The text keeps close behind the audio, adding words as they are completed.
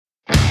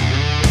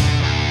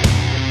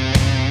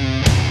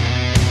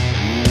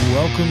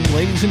welcome,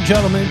 ladies and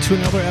gentlemen, to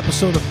another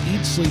episode of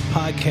Eat Sleep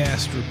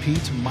Podcast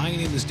Repeat. My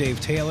name is Dave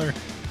Taylor.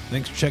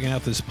 Thanks for checking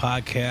out this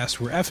podcast.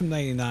 We're FM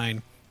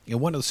 99 and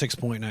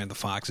 106.9 The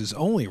Fox's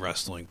only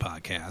wrestling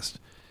podcast.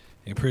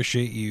 I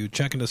appreciate you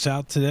checking us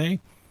out today.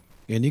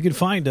 And you can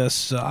find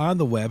us on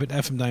the web at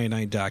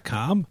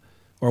fm99.com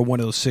or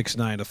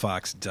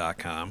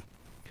 1069thefox.com.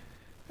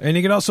 And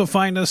you can also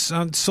find us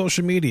on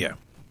social media.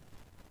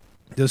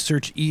 Just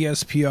search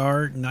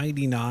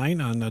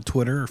ESPR99 on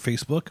Twitter or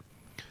Facebook.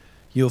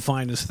 You'll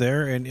find us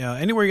there. And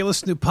anywhere you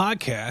listen to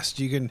podcasts,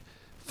 you can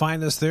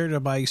find us there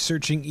by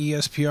searching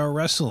ESPR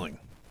Wrestling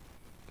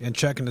and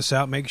checking us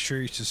out. Make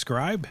sure you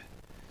subscribe.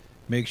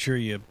 Make sure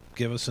you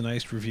give us a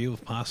nice review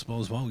if possible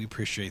as well. We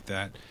appreciate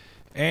that.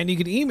 And you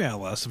can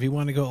email us if you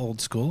want to go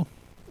old school,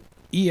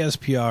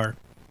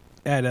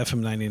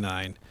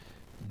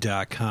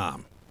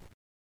 ESPR@fm99.com.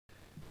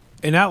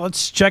 And now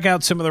let's check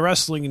out some of the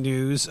wrestling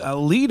news.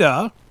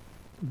 Lita,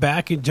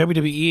 back in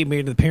WWE,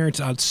 made an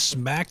appearance on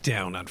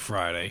SmackDown on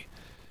Friday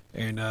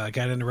and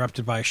got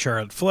interrupted by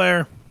Charlotte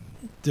Flair.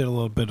 Did a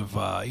little bit of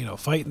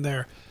fighting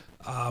there,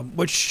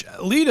 which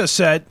Lita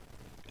said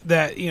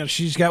that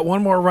she's got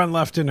one more run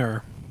left in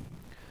her,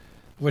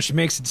 which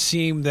makes it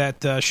seem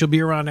that she'll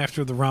be around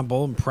after the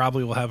Rumble and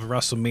probably will have a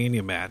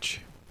WrestleMania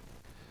match,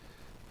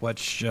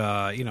 which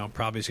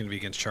probably is going to be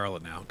against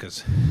Charlotte now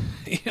because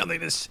they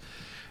just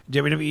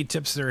WWE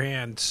tips their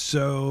hand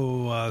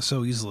so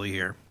easily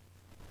here.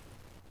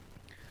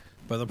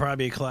 But there'll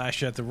probably be a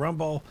clash at the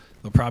Rumble.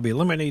 They'll probably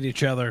eliminate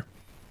each other,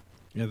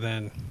 and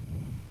then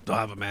they'll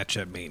have a match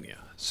at Mania.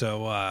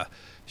 So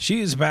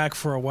she is back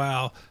for a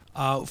while.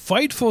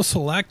 Fightful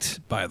Select,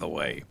 by the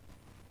way,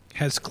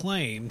 has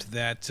claimed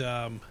that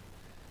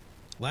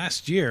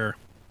last year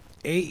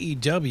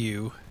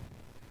AEW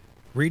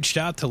reached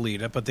out to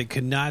Lita, but they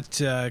could not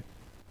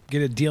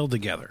get a deal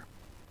together.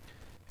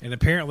 And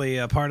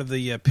apparently part of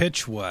the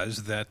pitch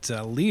was that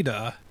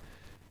Lita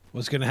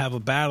was going to have a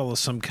battle of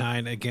some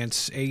kind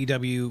against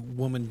AEW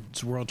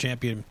Women's World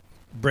Champion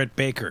Britt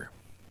Baker.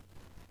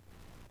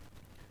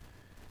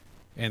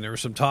 And there were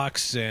some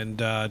talks and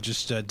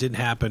just didn't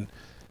happen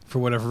for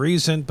whatever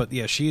reason. But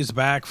yeah, she is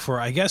back for,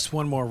 I guess,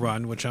 one more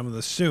run, which I'm going to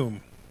assume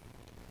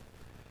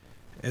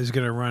is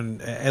going to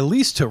run at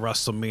least to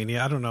WrestleMania.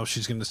 I don't know if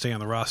she's going to stay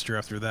on the roster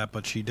after that,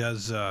 but she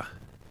does...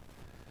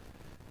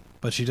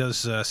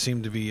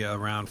 seem to be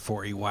around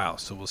for a while,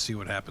 so we'll see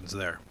what happens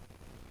there.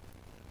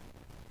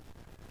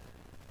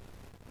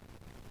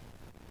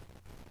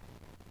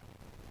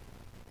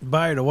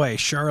 By the way,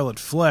 Charlotte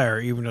Flair,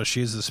 even though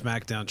she's the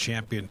SmackDown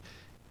champion,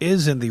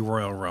 is in the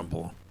Royal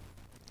Rumble.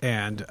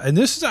 And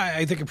this is,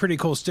 I think, a pretty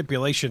cool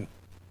stipulation,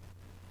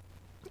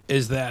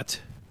 is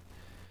that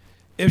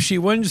if she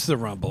wins the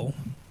Rumble,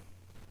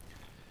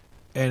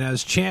 and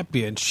as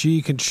champion,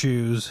 she can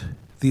choose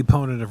the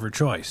opponent of her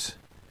choice.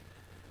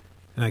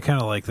 And I kind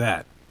of like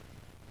that.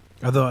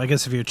 Although, I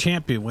guess if you're a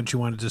champion, wouldn't you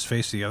want to just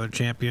face the other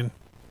champion?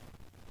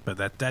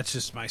 But that's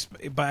just my...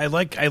 But I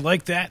like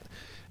that,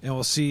 and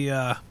we'll see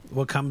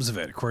what comes of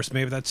it. Of course,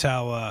 maybe that's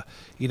how,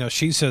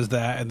 she says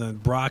that, and then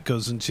Brock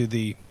goes into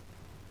the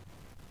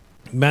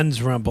Men's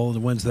Rumble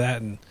and wins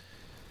that and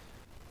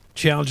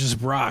challenges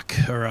Brock,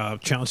 or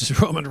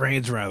challenges Roman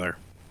Reigns, rather.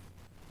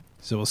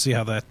 So we'll see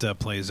how that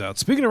plays out.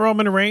 Speaking of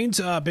Roman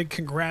Reigns, big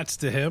congrats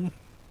to him.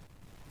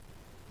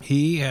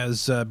 He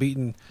has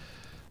beaten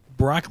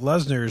Brock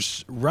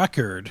Lesnar's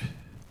record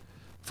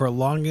for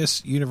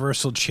longest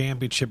Universal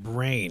Championship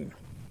reign.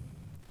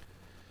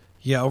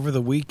 Yeah, over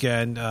the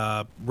weekend,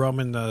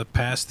 Roman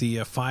passed the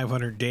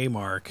 500-day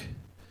mark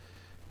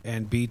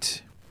and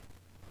beat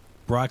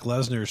Brock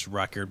Lesnar's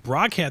record.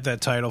 Brock had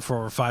that title for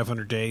over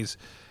 500 days,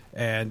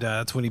 and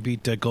that's when he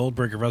beat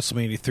Goldberg at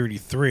WrestleMania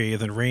 33,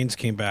 and then Reigns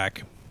came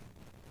back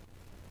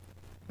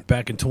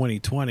in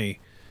 2020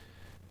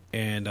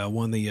 and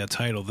won the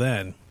title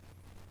then.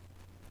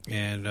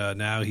 And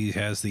now he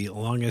has the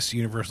longest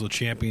Universal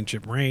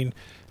Championship reign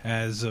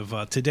as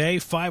of today,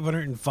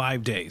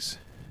 505 days.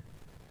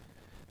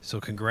 So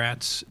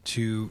congrats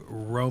to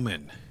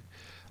Roman.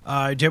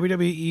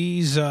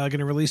 WWE's going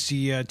to release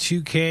the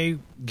 2K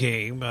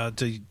game.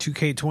 The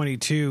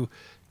 2K22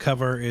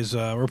 cover is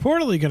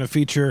reportedly going to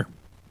feature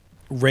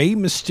Rey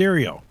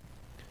Mysterio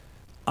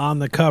on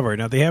the cover.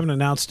 Now, they haven't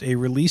announced a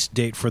release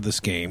date for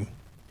this game.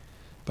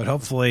 But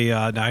hopefully,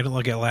 now I didn't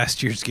look at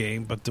last year's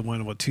game, but the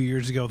one, 2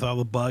 years ago with all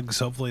the bugs,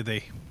 hopefully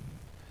they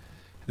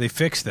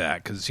fixed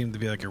that, because it seemed to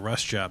be like a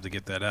rush job to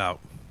get that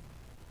out.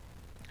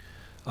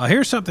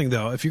 Here's something,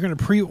 though. If you're going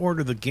to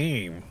pre-order the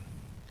game,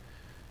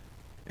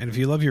 and if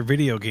you love your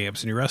video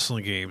games and your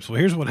wrestling games, well,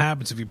 here's what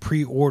happens if you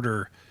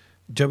pre-order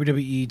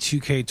WWE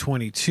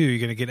 2K22. You're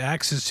going to get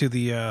access to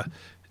the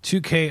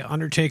 2K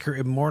Undertaker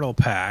Immortal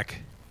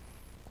Pack,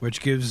 which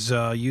gives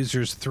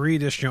users 3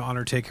 additional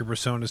Undertaker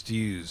personas to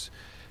use.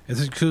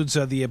 This includes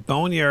the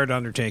Boneyard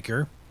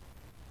Undertaker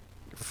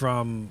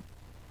from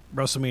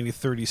WrestleMania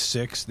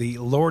 36, the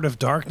Lord of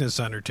Darkness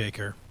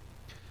Undertaker,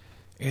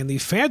 and the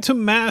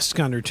Phantom Mask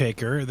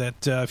Undertaker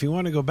that, if you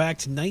want to go back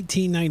to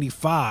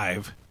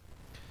 1995,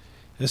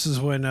 This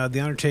is when The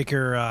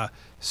Undertaker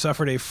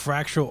suffered a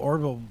fractural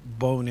orbital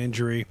bone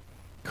injury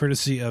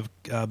courtesy of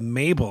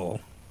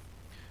Mabel,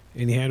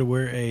 and he had to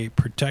wear a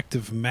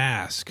protective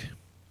mask.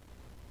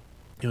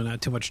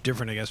 Not too much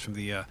different, I guess, from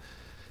the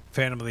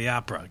Phantom of the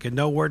Opera. Get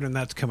no word when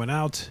that's coming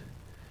out,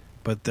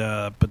 but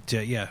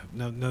yeah,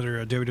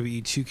 another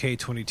WWE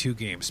 2K22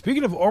 game.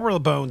 Speaking of orbital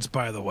bones,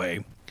 by the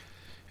way,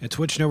 and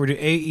switching over to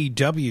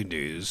AEW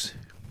news,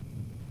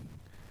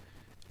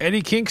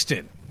 Eddie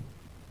Kingston,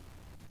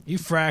 he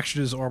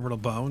fractured his orbital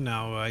bone.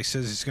 Now he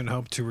says he's going to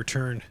hope to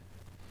return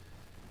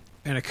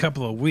in a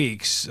couple of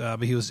weeks,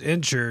 but he was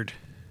injured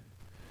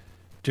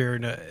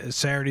during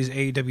Saturday's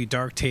AEW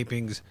Dark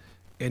tapings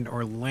in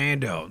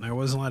Orlando. There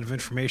wasn't a lot of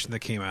information that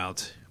came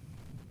out,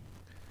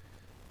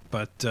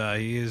 but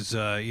he is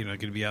going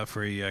to be out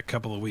for a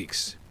couple of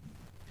weeks.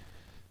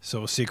 So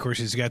we'll see. Of course,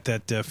 he's got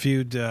that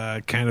feud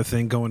kind of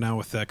thing going on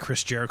with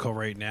Chris Jericho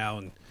right now,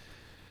 and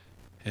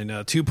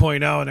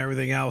 2.0 and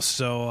everything else.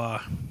 So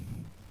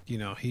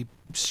he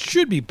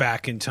should be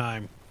back in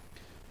time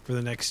for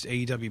the next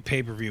AEW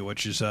pay-per-view,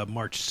 which is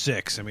March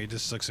 6th. I mean, it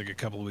just looks like a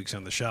couple of weeks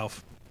on the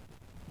shelf.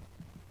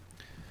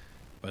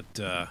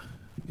 But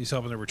he's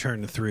hoping to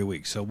return in 3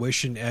 weeks. So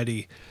wishing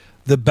Eddie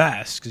the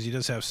best, because he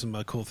does have some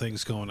cool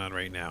things going on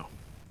right now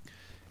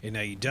in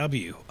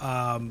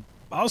AEW.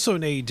 Also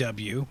in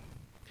AEW,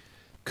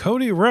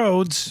 Cody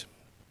Rhodes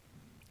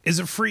is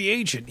a free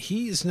agent.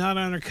 He is not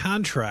under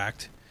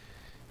contract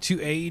to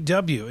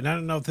AEW. And I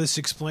don't know if this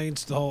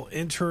explains the whole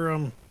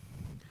interim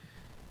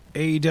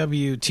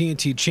AEW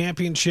TNT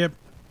Championship,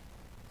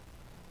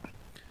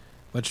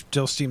 which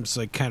still seems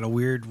like kind of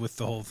weird with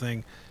the whole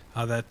thing,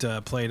 how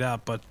that played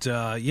out. But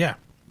yeah,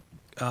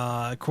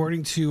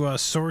 according to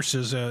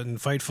sources in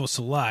Fightful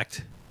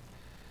Select,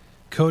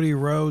 Cody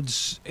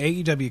Rhodes'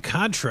 AEW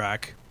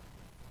contract,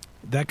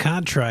 that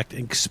contract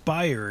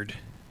expired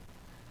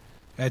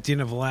at the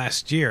end of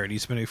last year, and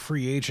he's been a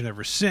free agent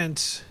ever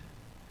since.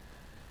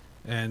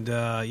 And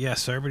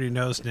so everybody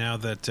knows now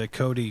that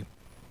Cody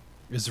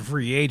is a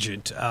free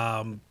agent.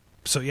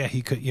 So yeah,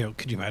 he could,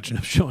 could you imagine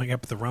him showing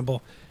up at the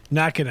Rumble?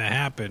 Not going to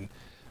happen.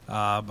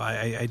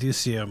 I do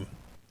see him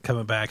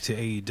coming back to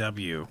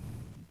AEW,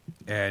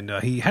 and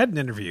he had an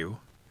interview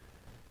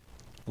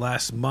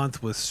last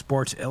month with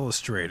Sports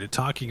Illustrated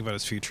talking about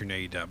his future in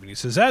AEW. And he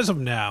says, as of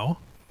now,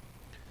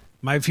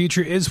 my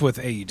future is with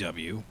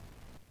AEW.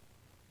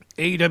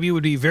 AEW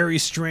would be very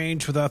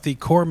strange without the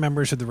core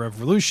members of the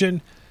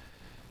Revolution.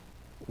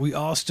 We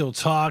all still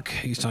talk.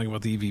 He's talking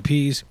about the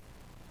EVPs.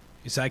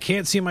 He said, I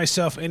can't see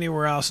myself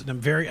anywhere else, and I'm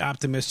very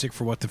optimistic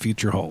for what the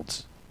future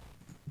holds.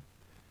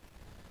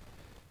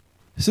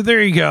 So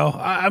there you go.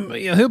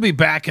 He'll be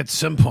back at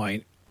some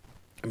point.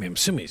 I mean, I'm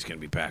assuming he's going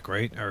to be back,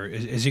 right? Or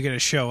is he going to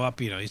show up?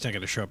 He's not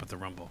going to show up at the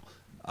Rumble.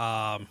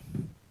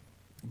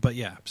 But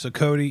yeah, so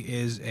Cody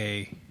is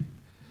a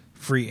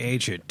free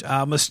agent.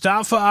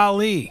 Mustafa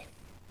Ali.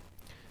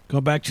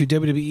 Going back to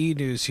WWE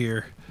news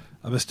here.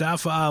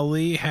 Mustafa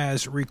Ali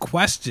has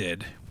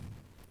requested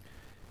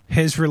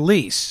his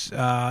release.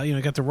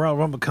 Got the Royal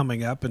Rumble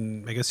coming up,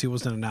 and I guess he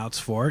wasn't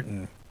announced for it.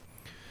 And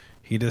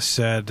he just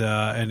said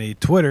in a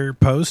Twitter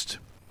post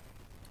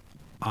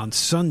on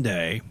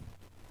Sunday,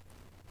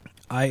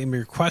 I am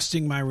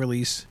requesting my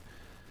release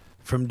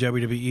from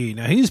WWE.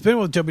 Now, he's been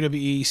with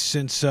WWE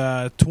since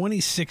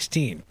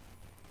 2016.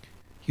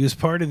 He was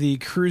part of the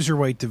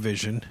Cruiserweight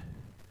division.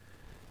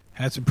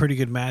 Had some pretty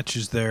good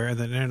matches there, and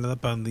then ended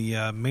up on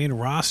the main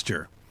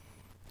roster.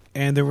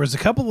 And there was a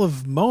couple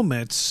of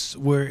moments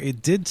where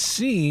it did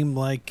seem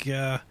like,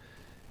 they're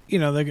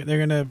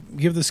going to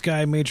give this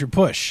guy a major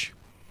push.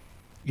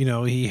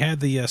 He had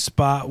the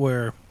spot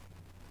where,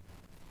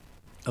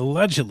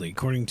 allegedly,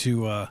 according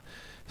to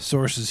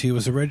sources, he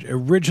was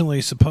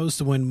originally supposed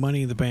to win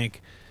Money in the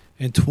Bank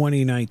in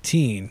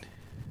 2019.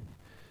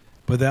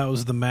 But that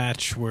was the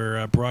match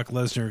where Brock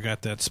Lesnar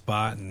got that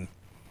spot, and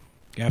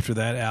after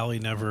that, Ali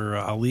never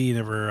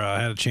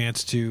had a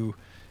chance to,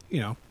 be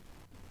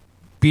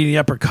in the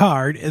upper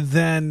card. And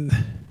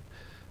then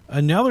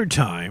another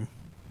time,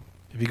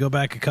 if you go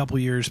back a couple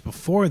years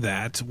before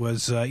that,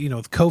 was,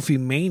 with Kofi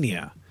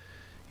Mania.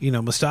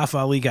 Mustafa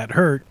Ali got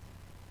hurt.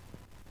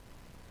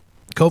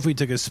 Kofi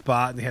took his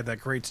spot, and they had that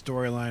great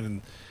storyline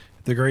and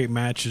the great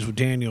matches with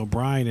Daniel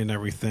Bryan and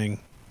everything.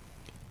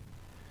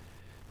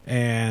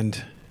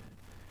 And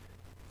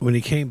when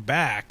he came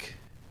back,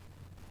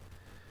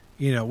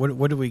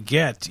 what did we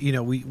get?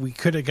 We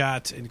could have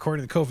got, and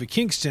according to Kofi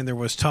Kingston, there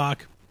was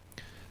talk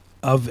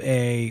of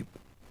a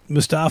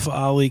Mustafa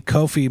Ali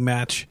Kofi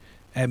match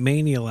at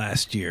Mania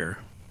last year.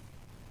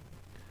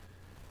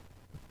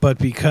 But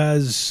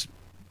because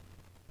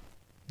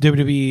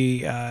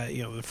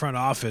WWE, the front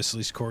office, at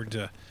least according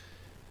to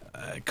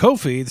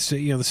Kofi,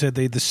 they said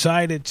they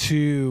decided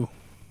to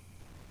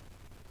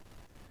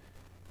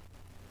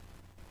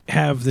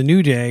have the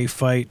New Day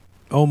fight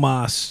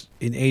Omos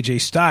and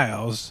AJ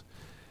Styles.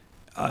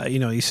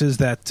 He says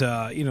that,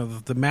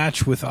 the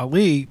match with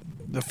Ali,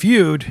 the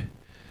feud,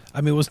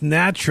 was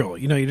natural.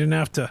 You didn't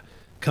have to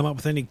come up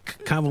with any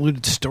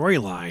convoluted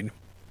storyline.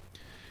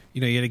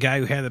 You had a guy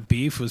who had a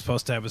beef who was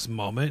supposed to have his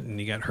moment, and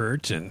he got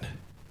hurt, and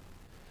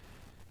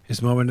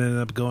his moment ended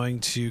up going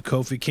to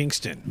Kofi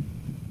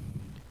Kingston.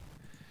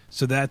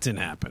 So that didn't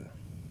happen.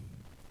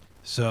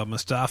 So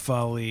Mustafa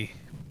Ali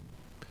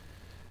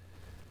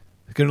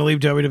going to leave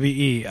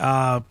WWE.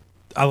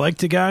 I like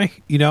the guy.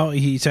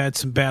 He's had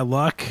some bad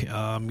luck.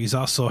 He's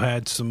also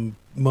had some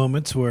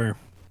moments where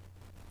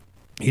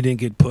he didn't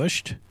get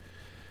pushed.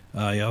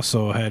 He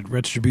also had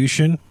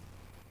Retribution,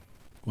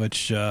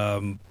 which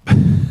that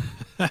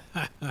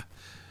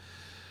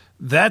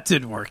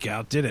didn't work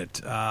out, did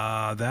it?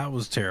 That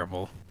was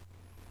terrible.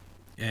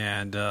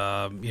 And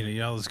all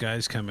those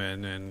guys come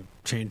in and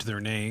change their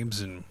names,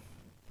 and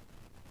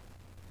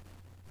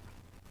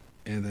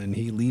then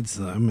he leads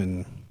them,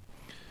 and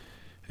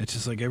it's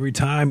just like every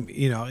time,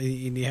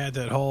 and you had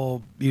that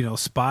whole,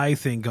 spy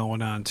thing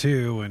going on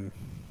too, and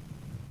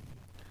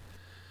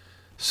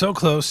so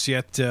close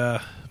yet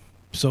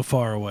so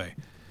far away.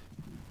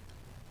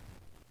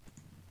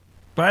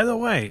 By the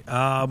way,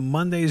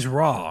 Monday's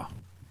Raw,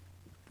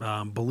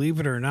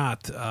 believe it or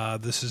not,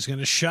 this is going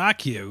to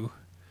shock you,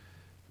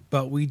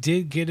 but we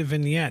did get a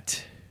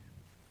vignette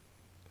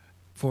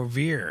for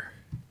Veer.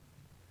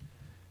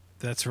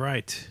 That's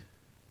right.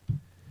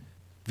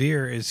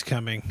 Veer is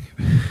coming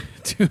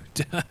to,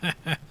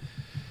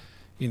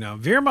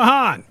 Veer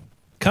Mahaan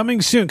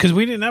coming soon, because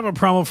we didn't have a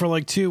promo for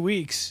like 2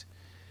 weeks,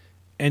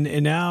 and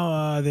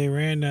now they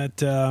ran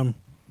that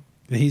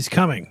he's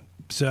coming.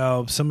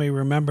 So somebody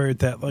remembered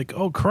that, like,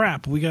 oh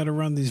crap, we got to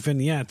run these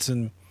vignettes,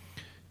 and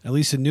at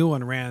least a new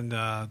one ran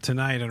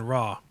tonight on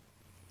Raw.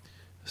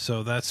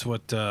 So that's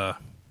what. So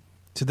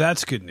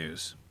that's good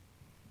news.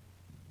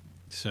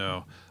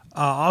 So.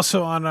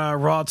 Also on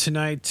Raw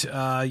tonight,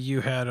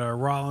 you had a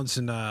Rollins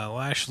and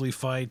Lashley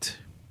fight,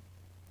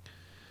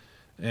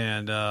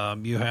 and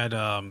you had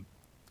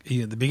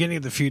the beginning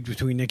of the feud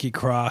between Nikki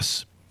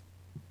Cross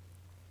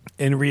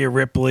and Rhea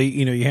Ripley.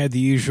 You had the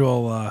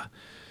usual,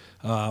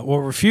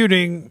 we're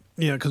feuding,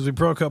 because we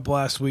broke up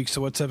last week, so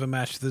let's have a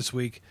match this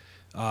week.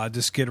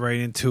 Just get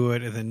right into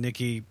it, and then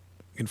Nikki,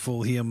 in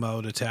full heel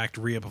mode, attacked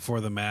Rhea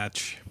before the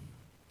match,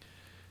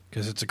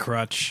 because it's a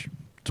crutch.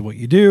 It's what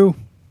you do.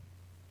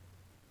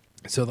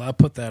 So I'll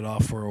put that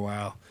off for a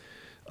while.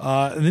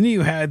 And then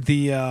you had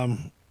the,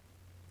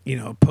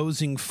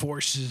 opposing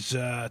forces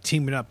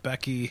teaming up.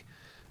 Becky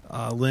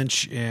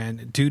Lynch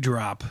and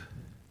Doudrop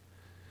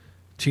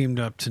teamed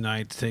up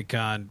tonight to take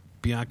on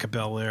Bianca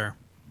Belair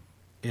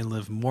and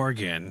Liv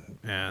Morgan.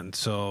 And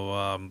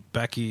so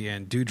Becky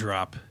and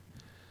Doudrop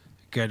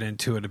got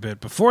into it a bit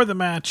before the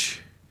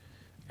match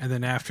and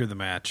then after the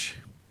match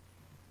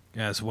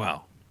as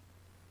well.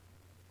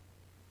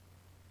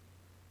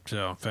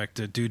 So, in fact,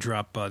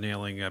 Doudrop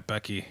nailing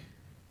Becky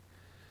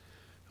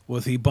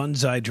with the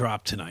Bunzai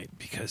drop tonight,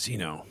 because, you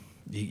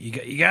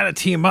got to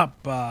team up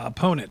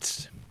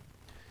opponents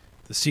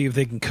to see if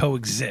they can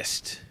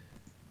coexist,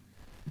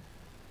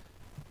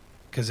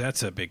 because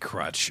that's a big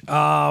crutch.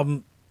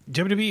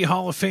 WWE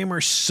Hall of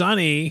Famer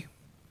Sunny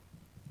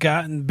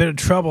got in a bit of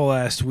trouble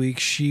last week.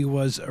 She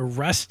was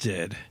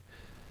arrested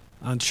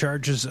on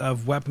charges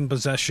of weapon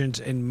possessions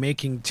and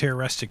making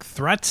terroristic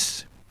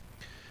threats.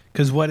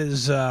 Because what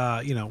is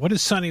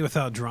Sunny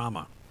without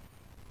drama?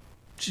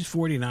 She's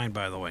 49,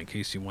 by the way, in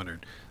case you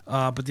wondered.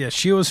 But yeah,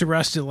 she was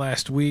arrested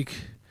last week,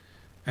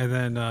 and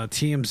then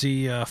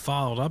TMZ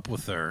followed up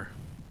with her.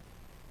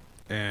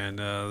 And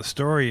the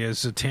story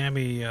is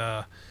Tammy,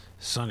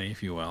 Sunny,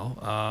 if you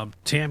will,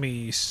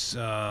 Tammy's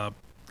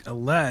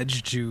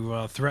alleged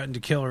to threaten to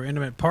kill her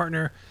intimate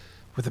partner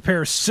with a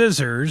pair of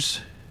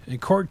scissors. And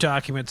court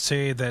documents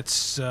say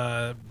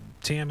that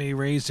Tammy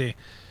raised a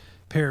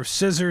pair of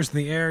scissors in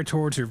the air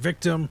towards her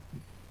victim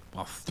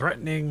while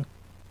threatening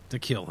to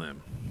kill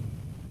him.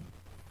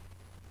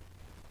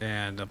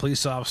 And a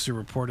police officer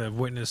reported of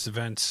witnessed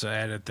events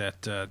added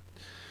that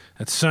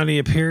Sunny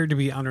appeared to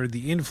be under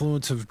the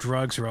influence of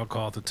drugs or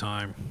alcohol at the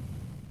time.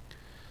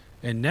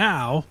 And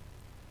now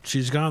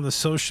she's gone to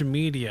social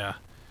media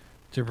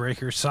to break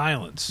her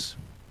silence.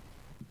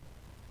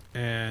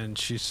 And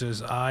she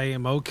says, I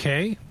am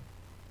okay.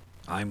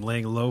 I'm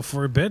laying low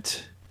for a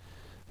bit,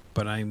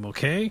 but I'm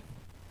okay.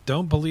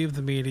 Don't believe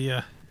the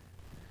media.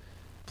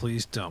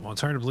 Please don't. Well,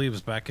 it's hard to believe it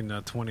was back in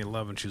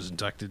 2011 she was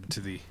inducted into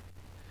the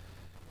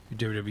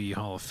WWE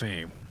Hall of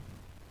Fame.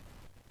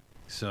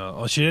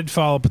 So, she did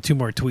follow up with 2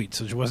 more tweets,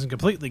 so she wasn't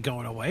completely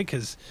going away,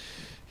 because,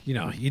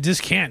 you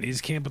just can't. You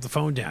just can't put the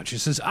phone down. She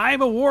says,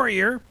 I'm a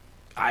warrior.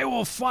 I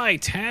will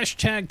fight.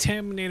 Hashtag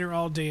Taminator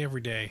all day,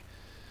 every day.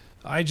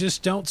 I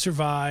just don't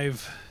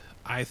survive.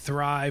 I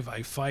thrive.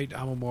 I fight.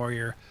 I'm a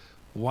warrior.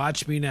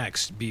 Watch me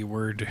next,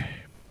 B-word.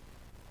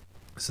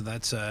 So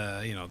that's,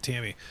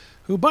 Tammy,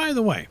 who, by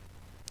the way,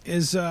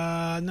 is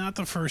not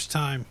the first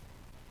time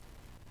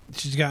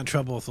she's got in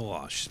trouble with the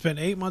law. She spent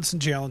 8 months in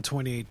jail in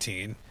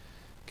 2018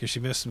 because she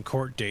missed some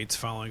court dates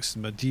following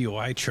some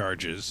DUI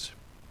charges.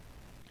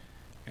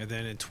 And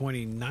then in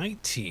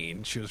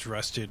 2019, she was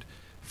arrested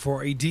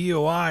for a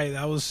DUI.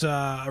 That was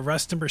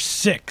arrest number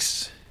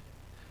 6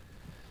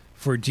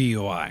 for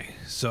DUI.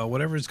 So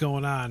whatever's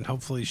going on,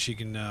 hopefully she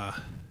can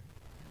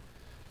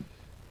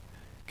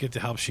get the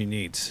help she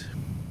needs.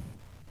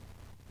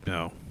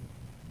 No.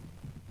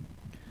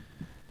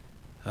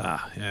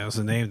 Yeah, it was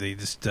a name they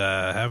just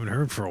haven't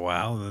heard for a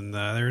while, and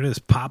there it is,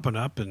 popping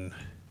up, and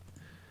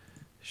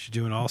she's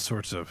doing all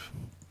sorts of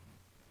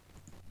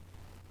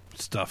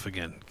stuff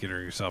again, getting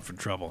herself in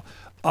trouble.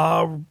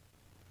 Royal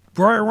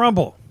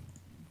Rumble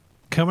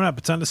coming up.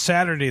 It's on a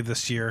Saturday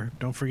this year.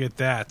 Don't forget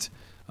that.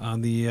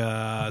 On the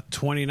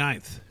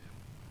 29th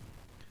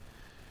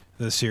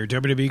this year.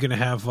 WWE going to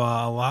have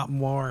a lot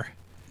more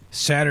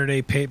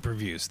Saturday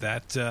pay-per-views.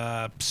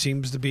 That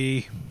seems to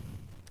be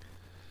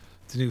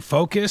the new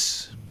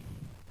focus.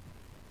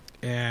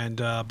 And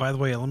by the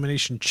way,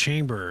 Elimination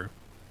Chamber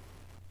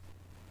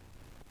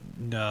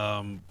is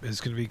going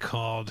to be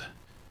called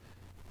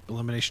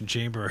Elimination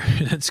Chamber.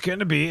 It's going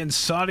to be in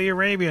Saudi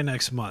Arabia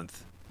next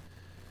month.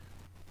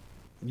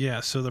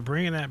 Yeah, so they're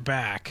bringing that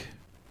back.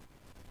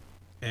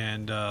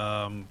 And they're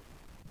going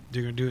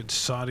to do it in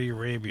Saudi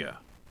Arabia.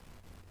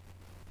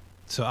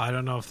 So I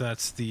don't know if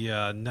that's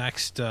the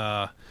next...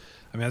 that's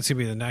going to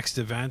be the next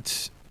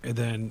event. And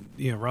then,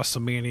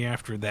 WrestleMania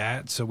after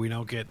that. So we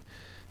don't get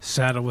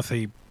saddled with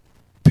a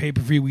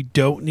pay-per-view we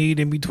don't need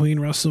in between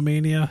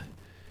WrestleMania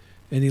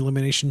and the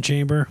Elimination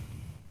Chamber.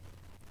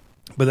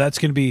 But that's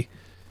going to be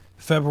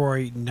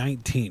February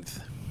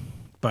 19th,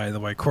 by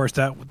the way. Of course,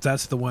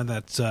 that's the one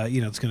that's,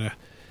 it's going to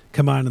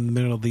come on in the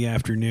middle of the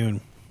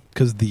afternoon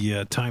because of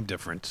the time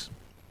difference.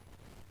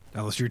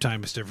 Unless your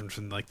time is different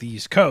from, like, the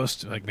East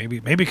Coast. Like,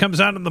 maybe it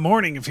comes out in the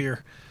morning if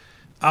you're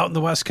out in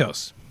the West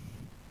Coast.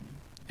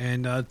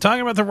 And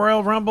talking about the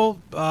Royal Rumble,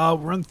 I'll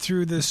run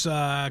through this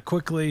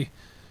quickly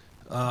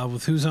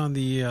with who's on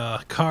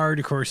the card.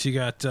 Of course, you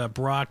got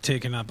Brock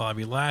taking on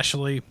Bobby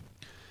Lashley.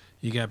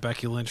 You got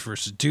Becky Lynch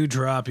versus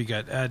Doudrop. You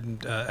got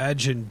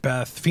Edge and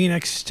Beth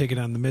Phoenix taking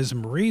on The Miz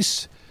and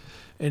Maurice.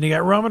 And you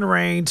got Roman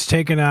Reigns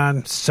taking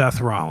on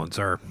Seth Rollins,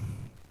 or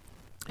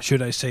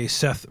should I say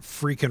Seth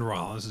freaking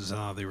Rollins is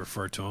how they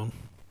refer to him.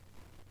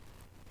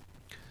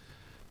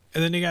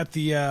 And then you got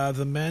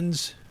the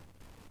men's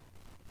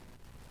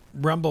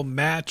Rumble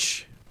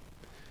match.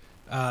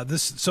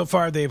 So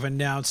far they've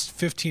announced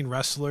 15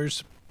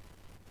 wrestlers.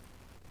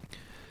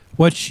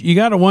 Which you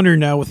got to wonder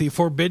now with the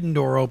Forbidden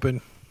Door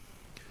open,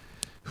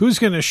 who's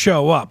going to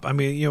show up? I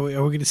mean, are we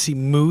going to see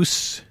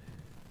Moose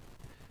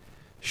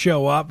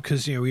show up?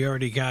 Because, we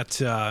already got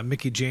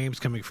Mickie James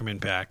coming from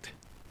Impact.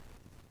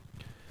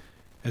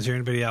 Is there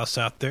anybody else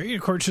out there?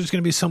 Of course, there's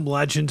going to be some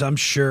legends, I'm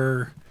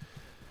sure.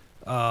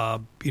 I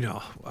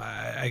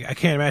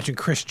can't imagine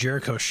Chris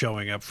Jericho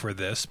showing up for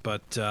this,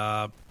 but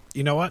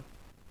you know what?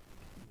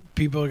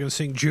 People are going to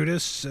sing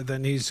Judas, and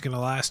then he's going to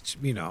last,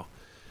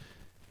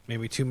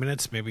 maybe 2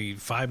 minutes, maybe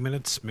 5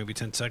 minutes, maybe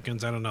 10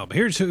 seconds. I don't know. But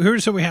here's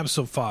who we have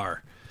so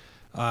far.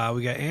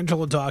 We got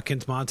Angelo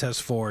Dawkins,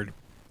 Montez Ford,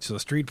 so the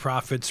Street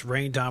Profits,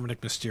 Reign,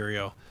 Dominic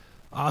Mysterio,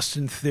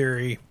 Austin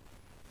Theory,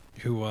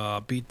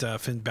 who beat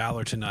Finn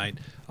Balor tonight.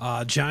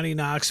 Johnny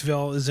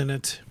Knoxville is in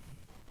it.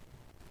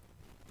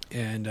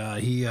 And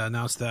he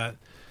announced that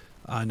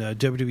on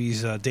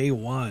WWE's Day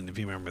One, if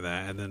you remember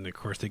that. And then, of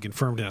course, they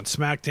confirmed it on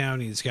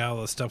SmackDown. He's got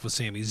all the stuff with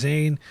Sami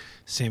Zayn.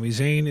 Sami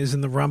Zayn is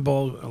in the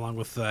Rumble, along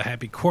with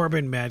Happy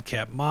Corbin,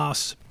 Madcap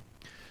Moss.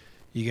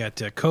 You got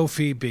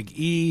Kofi, Big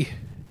E,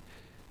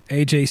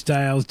 AJ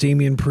Styles,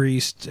 Damian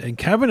Priest, and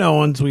Kevin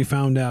Owens, we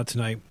found out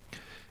tonight,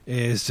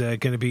 is going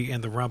to be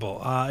in the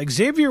Rumble.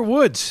 Xavier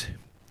Woods,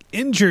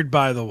 injured,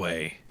 by the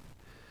way.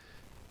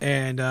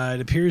 And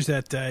it appears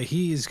that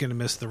he's going to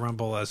miss the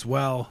Rumble as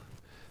well,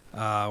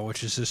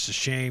 which is just a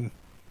shame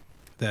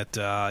that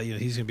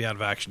he's going to be out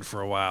of action for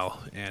a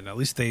while. And at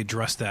least they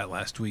addressed that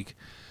last week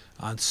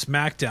on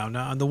SmackDown.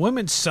 Now, on the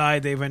women's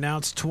side, they've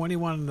announced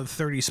 21 of the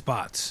 30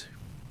 spots.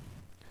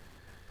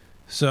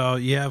 So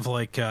you have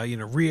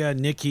Rhea,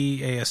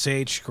 Nikki,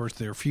 ASH. Of course,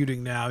 they're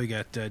feuding now. You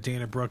got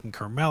Dana Brooke and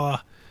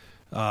Carmella.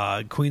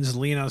 Queen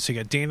Zelina. So you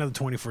got Dana, the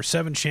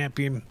 24/7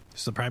 champion.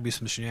 So there'll probably be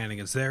some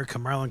shenanigans there.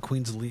 Carmella and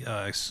Queen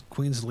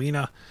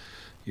Zelina,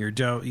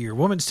 your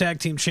women's tag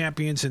team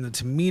champions, and the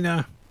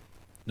Tamina,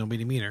 nobody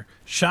demeanor,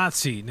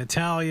 Shotzi,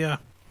 Natalia.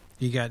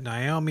 You got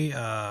Naomi,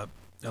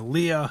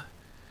 Aaliyah,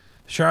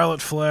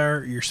 Charlotte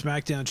Flair, your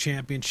SmackDown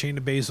champion, Shayna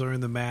Baszler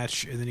in the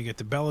match, and then you get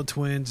the Bella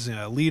Twins,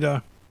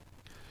 Lita,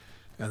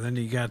 and then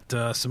you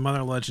got some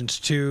other legends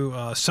too.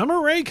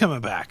 Summer Rae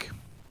coming back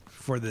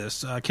for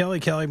this. Kelly,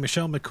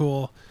 Michelle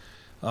McCool,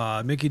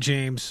 Mickie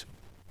James.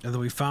 And then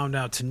we found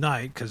out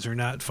tonight, because they're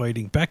not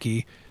fighting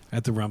Becky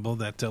at the Rumble,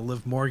 that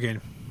Liv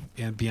Morgan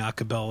and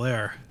Bianca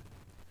Belair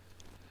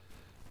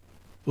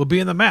will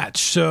be in the match.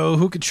 So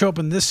who could show up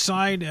on this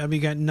side? We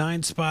got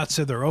 9 spots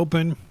that are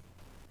open.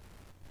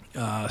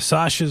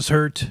 Sasha's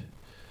hurt.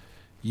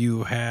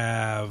 You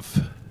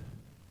have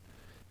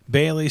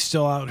Bayley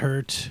still out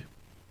hurt.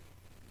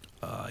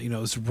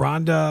 Is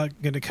Ronda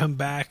going to come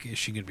back? Is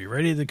she going to be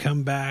ready to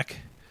come back?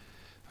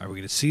 Are we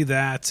going to see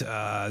that? Is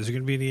there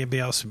going to be anybody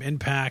else from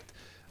Impact?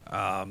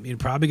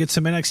 Probably get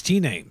some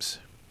NXT names.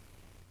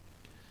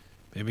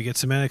 Maybe get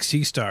some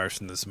NXT stars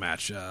from this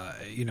match.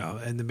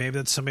 And then maybe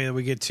that's somebody that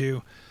we get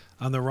to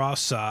on the Raw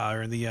side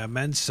or the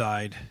men's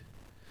side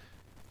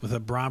with a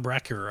Braun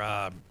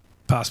Breaker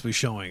possibly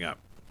showing up.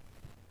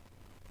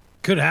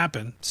 Could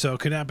happen. So it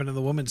could happen on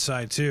the women's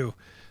side too.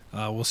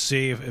 We'll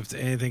see if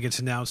anything gets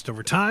announced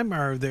over time,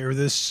 or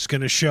this is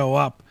going to show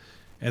up,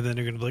 and then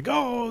they're going to be like,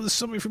 oh, this is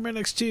somebody from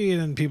NXT,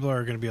 and then people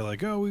are going to be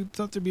like, oh, we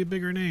thought there'd be a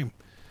bigger name.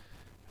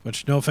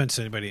 Which, no offense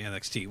to anybody in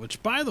NXT,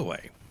 which, by the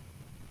way,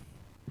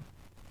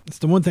 it's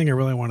the one thing I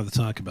really wanted to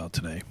talk about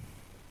today.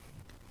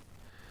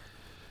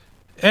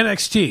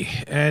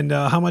 NXT and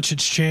how much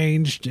it's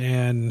changed,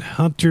 and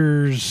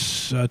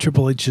Hunter's,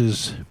 Triple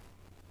H's,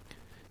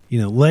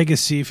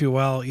 legacy, if you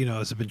will,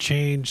 has it been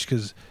changed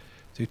because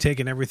they've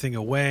taken everything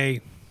away,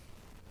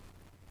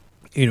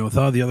 with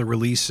all the other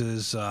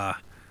releases,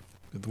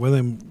 with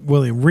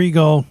William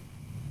Regal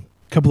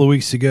a couple of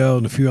weeks ago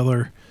and a few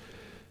other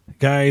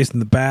guys in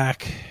the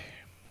back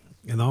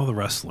and all the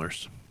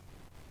wrestlers.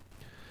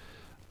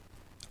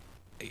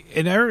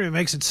 And everybody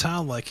makes it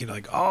sound like,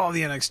 all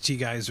the NXT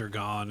guys are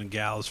gone and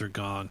gals are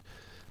gone.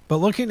 But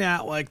looking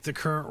at, the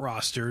current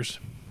rosters,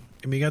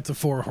 you got the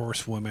 4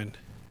 horsewomen.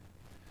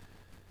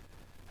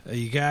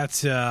 You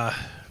got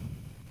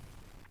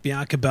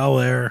Bianca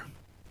Belair,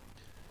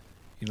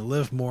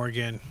 Liv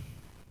Morgan,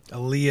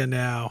 Aaliyah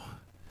now,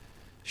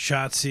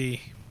 Shotzi,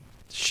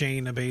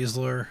 Shayna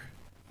Baszler,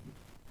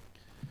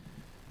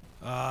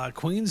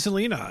 Queen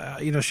Zelina.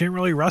 She didn't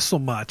really wrestle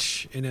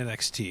much in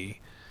NXT.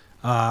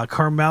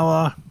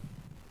 Carmella,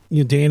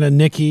 Dana,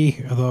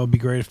 Nikki, although it would be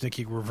great if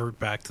Nikki could revert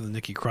back to the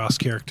Nikki Cross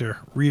character.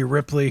 Rhea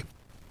Ripley.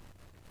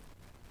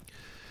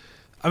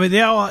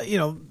 They all,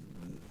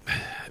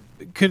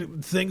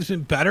 could things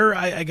been better?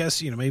 I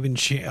guess, maybe in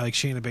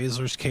Shayna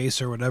Baszler's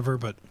case or whatever,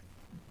 but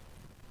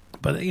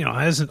it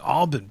hasn't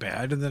all been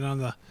bad. And then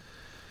on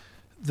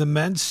the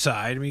men's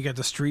side, you got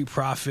the Street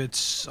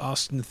Profits,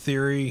 Austin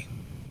Theory.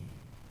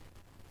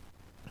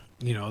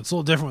 It's a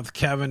little different with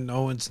Kevin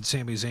Owens and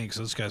Sami Zayn because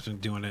those guys have been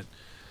doing it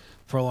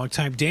for a long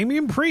time.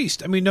 Damian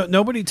Priest.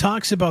 Nobody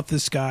talks about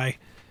this guy,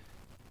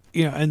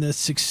 and the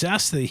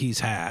success that he's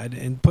had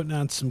and putting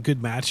on some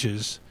good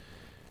matches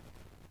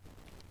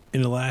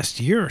in the last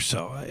year or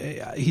so.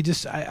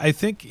 I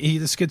think he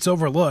just gets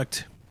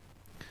overlooked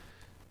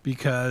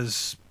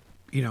because,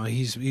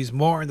 he's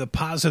more on the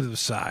positive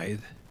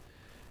side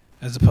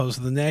as opposed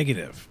to the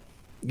negative.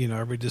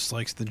 Everybody just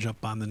likes to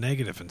jump on the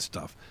negative and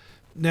stuff.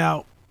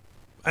 Now,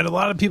 I had a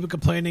lot of people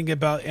complaining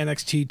about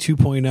NXT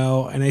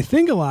 2.0, and I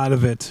think a lot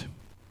of it,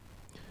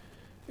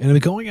 and I'm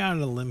going out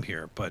on a limb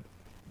here, but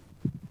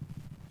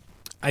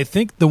I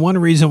think the one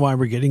reason why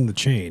we're getting the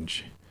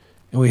change,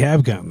 and we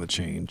have gotten the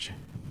change,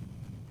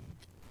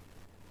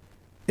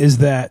 is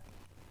that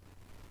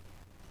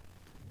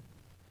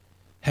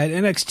had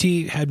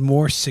NXT had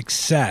more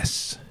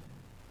success,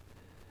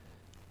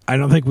 I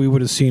don't think we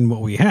would have seen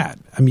what we had.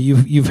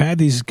 You've had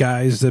these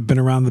guys that have been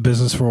around the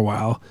business for a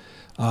while.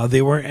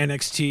 They were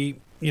NXT,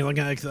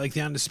 like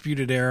the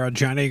Undisputed Era,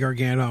 Johnny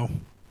Gargano,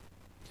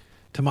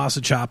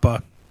 Tommaso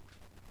Ciampa.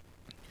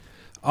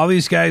 All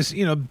these guys,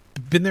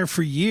 been there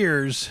for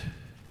years.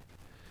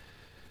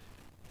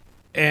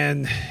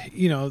 And,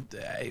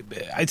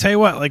 I tell you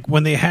what,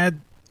 when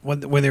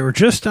they were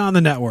just on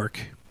the network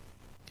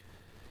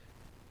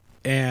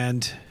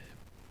and,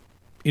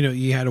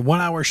 you had a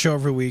 1-hour show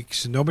every week,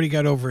 so nobody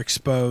got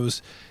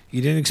overexposed.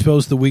 You didn't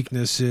expose the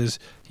weaknesses.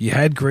 You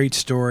had great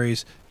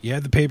stories. You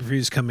had the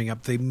pay-per-views coming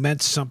up. They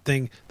meant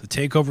something. The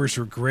takeovers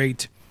were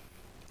great.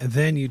 And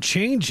then you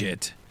change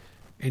it,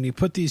 and you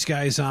put these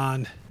guys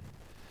on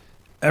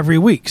every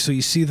week. So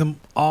you see them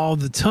all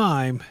the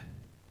time,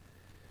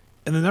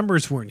 and the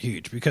numbers weren't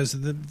huge because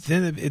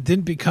then it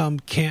didn't become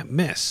can't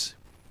miss.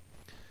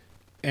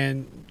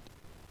 And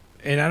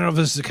I don't know if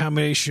this is a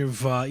combination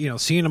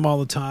of, seeing them all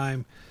the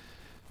time.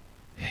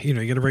 You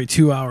got to rate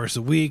 2 hours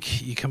a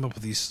week. You come up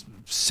with these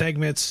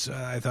segments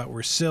I thought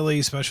were silly,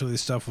 especially the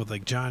stuff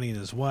with Johnny and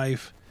his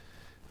wife,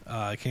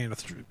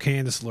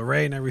 Candice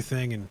LeRae and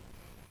everything, and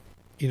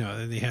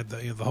then they had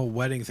the whole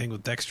wedding thing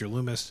with Dexter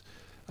Lumis.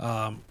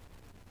 Some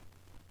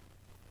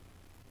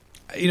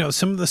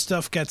of the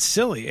stuff got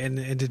silly, and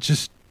it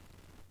just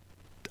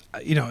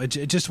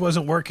it just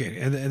wasn't working.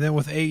 And then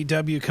with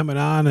AEW coming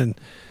on and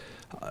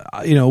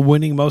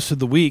winning most of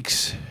the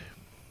weeks,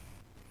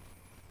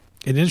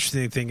 an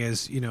interesting thing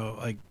is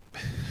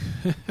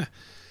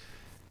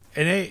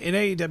And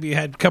AEW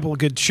had a couple of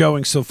good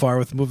showings so far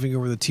with moving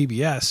over to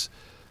TBS.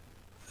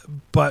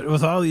 But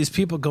with all these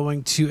people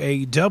going to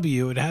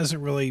AEW, it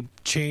hasn't really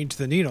changed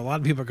the needle. A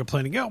lot of people are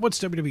complaining, what's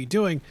WWE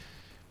doing?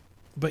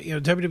 But,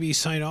 WWE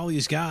signed all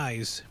these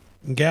guys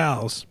and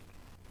gals,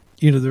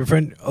 to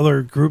prevent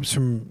other groups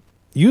from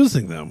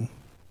using them.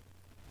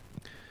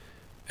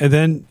 And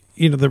then,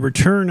 the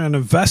return on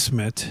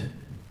investment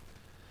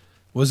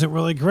wasn't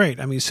really great.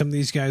 Some of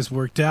these guys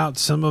worked out.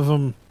 Some of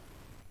them,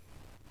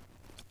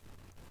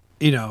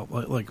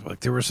 like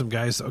there were some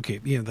guys,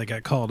 that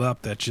got called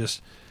up that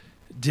just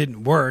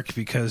didn't work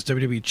because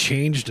WWE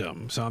changed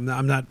them. So I'm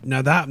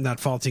not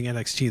faulting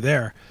NXT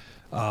there.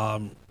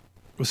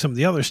 With some of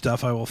the other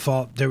stuff, I will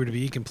fault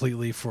WWE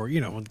completely for,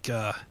 when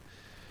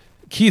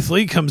Keith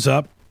Lee comes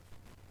up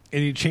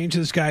and you change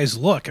this guy's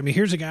look. I mean,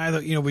 here's a guy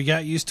that, we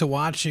got used to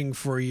watching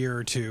for a year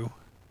or two.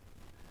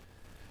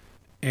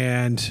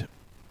 And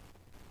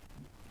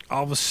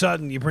all of a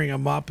sudden you bring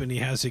him up and he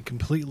has a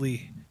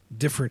completely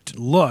different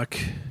look.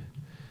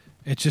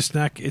 It's just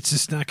not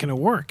going to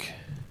work.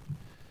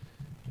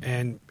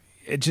 And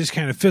it just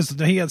kind of fizzled.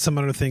 Now, he had some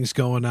other things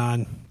going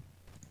on,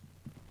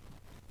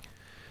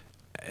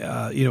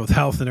 with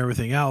health and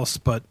everything else,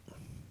 but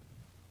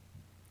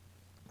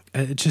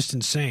it's just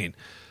insane.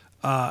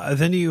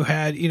 Then you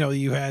had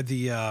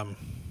the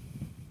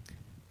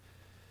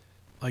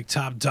like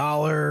Top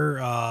Dollar,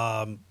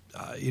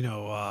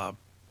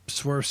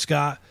 Swerve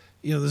Scott,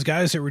 those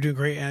guys that were doing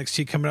great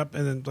NXT coming up,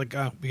 and then like,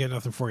 we got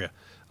nothing for you.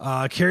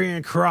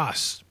 Karrion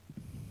Kross.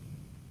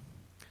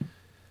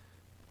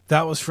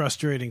 That was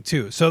frustrating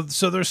too. So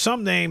there's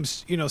some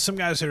names, some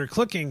guys that are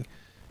clicking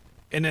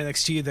in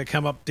NXT that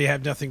come up, they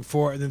have nothing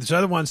for, and then there's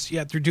other ones,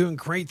 they're doing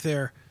great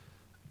there,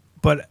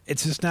 but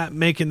it's just not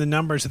making the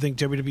numbers I think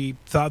WWE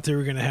thought they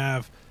were going to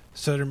have.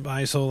 So they're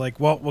might like,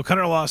 well, we'll cut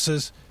our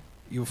losses.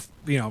 You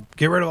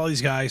get rid of all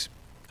these guys,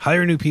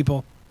 hire new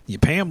people, you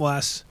pay them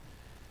less,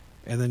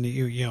 and then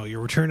your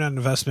return on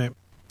investment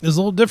is a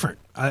little different.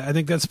 I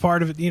think that's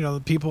part of it.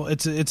 The people,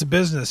 it's a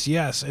business,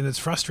 yes, and it's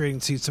frustrating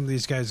to see some of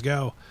these guys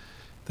go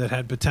that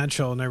had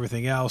potential and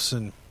everything else,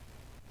 and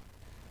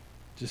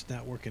just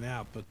not working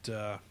out. But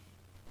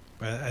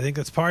I think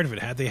that's part of it.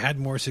 Had they had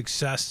more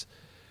success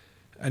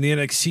on the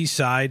NXT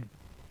side,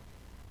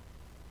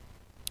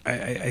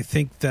 I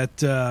think that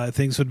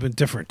things would have been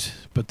different.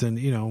 But then,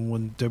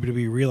 when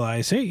WWE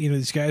realized, hey,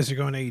 these guys are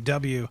going to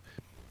AEW,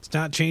 it's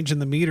not changing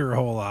the meter a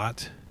whole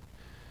lot.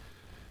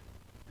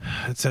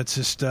 That's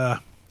just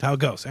how it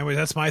goes. Anyway,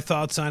 that's my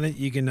thoughts on it.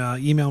 You can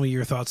email me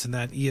your thoughts on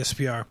that,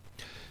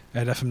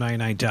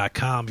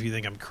 ESPR@fm99.com. If you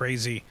think I'm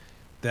crazy,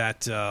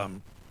 that,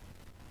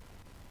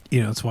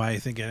 that's why I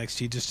think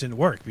NXT just didn't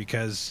work,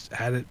 because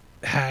had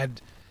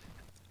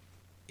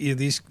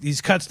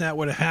these cuts that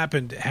would have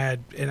happened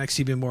had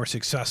NXT been more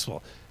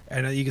successful.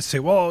 And you could say,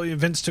 well,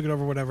 Vince took it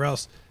over, whatever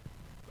else.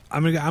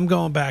 I'm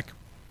going back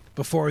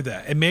before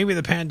that. And maybe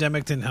the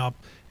pandemic didn't help,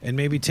 and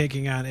maybe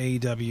taking on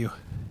AEW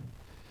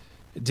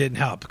didn't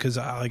help, because,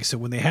 like I said,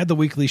 when they had the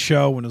weekly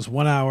show, when it was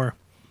 1 hour,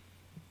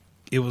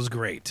 it was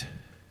great.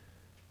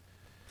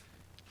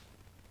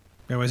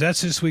 Anyways,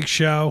 that's this week's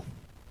show.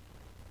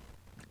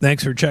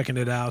 Thanks for checking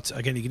it out.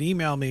 Again, you can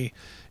email me,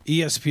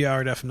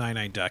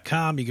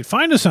 ESPR@fm99.com. You can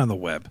find us on the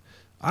web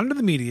under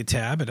the media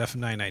tab at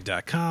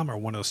fm99.com or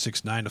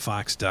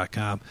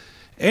 1069thefox.com.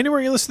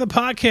 Anywhere you listen to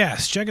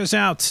podcasts, check us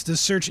out.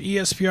 Just search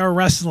ESPR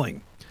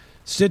Wrestling,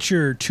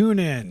 Stitcher,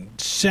 TuneIn,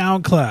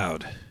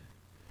 SoundCloud,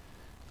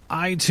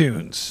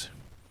 iTunes,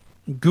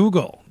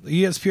 Google,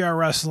 ESPR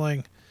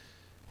Wrestling.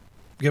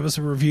 Give us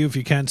a review if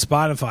you can.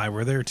 Spotify,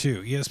 we're there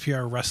too.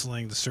 ESPR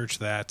Wrestling, to search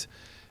that.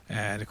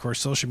 And, of course,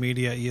 social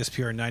media,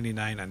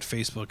 ESPR99 on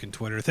Facebook and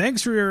Twitter.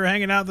 Thanks for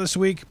hanging out this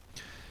week.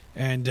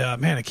 And,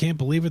 man, I can't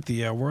believe it.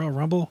 The Royal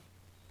Rumble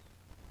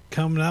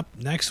coming up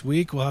next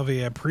week. We'll have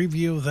a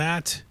preview of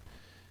that,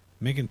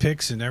 making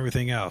picks and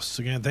everything else.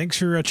 Again, thanks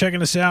for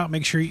checking us out.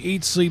 Make sure you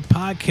eat, sleep,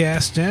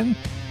 podcast, and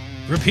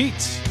repeat.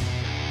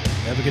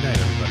 Have a good night,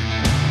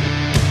 everybody.